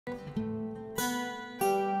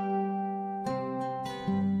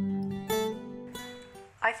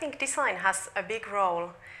I think design has a big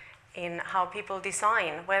role in how people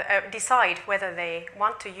decide whether they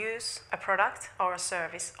want to use a product or a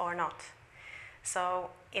service or not.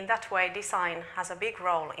 So in that way, design has a big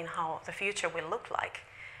role in how the future will look like.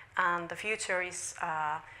 And the future is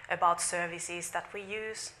about services that we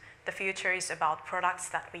use. The future is about products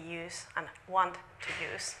that we use and want to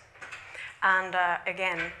use. And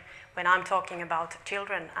again, when I'm talking about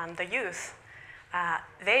children and the youth,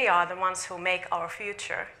 they are the ones who make our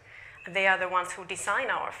future. They are the ones who design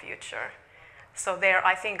our future. So there,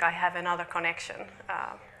 I think I have another connection.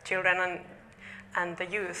 Children and the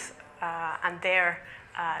youth and their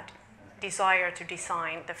desire to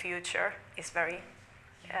design the future is very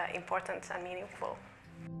important and meaningful.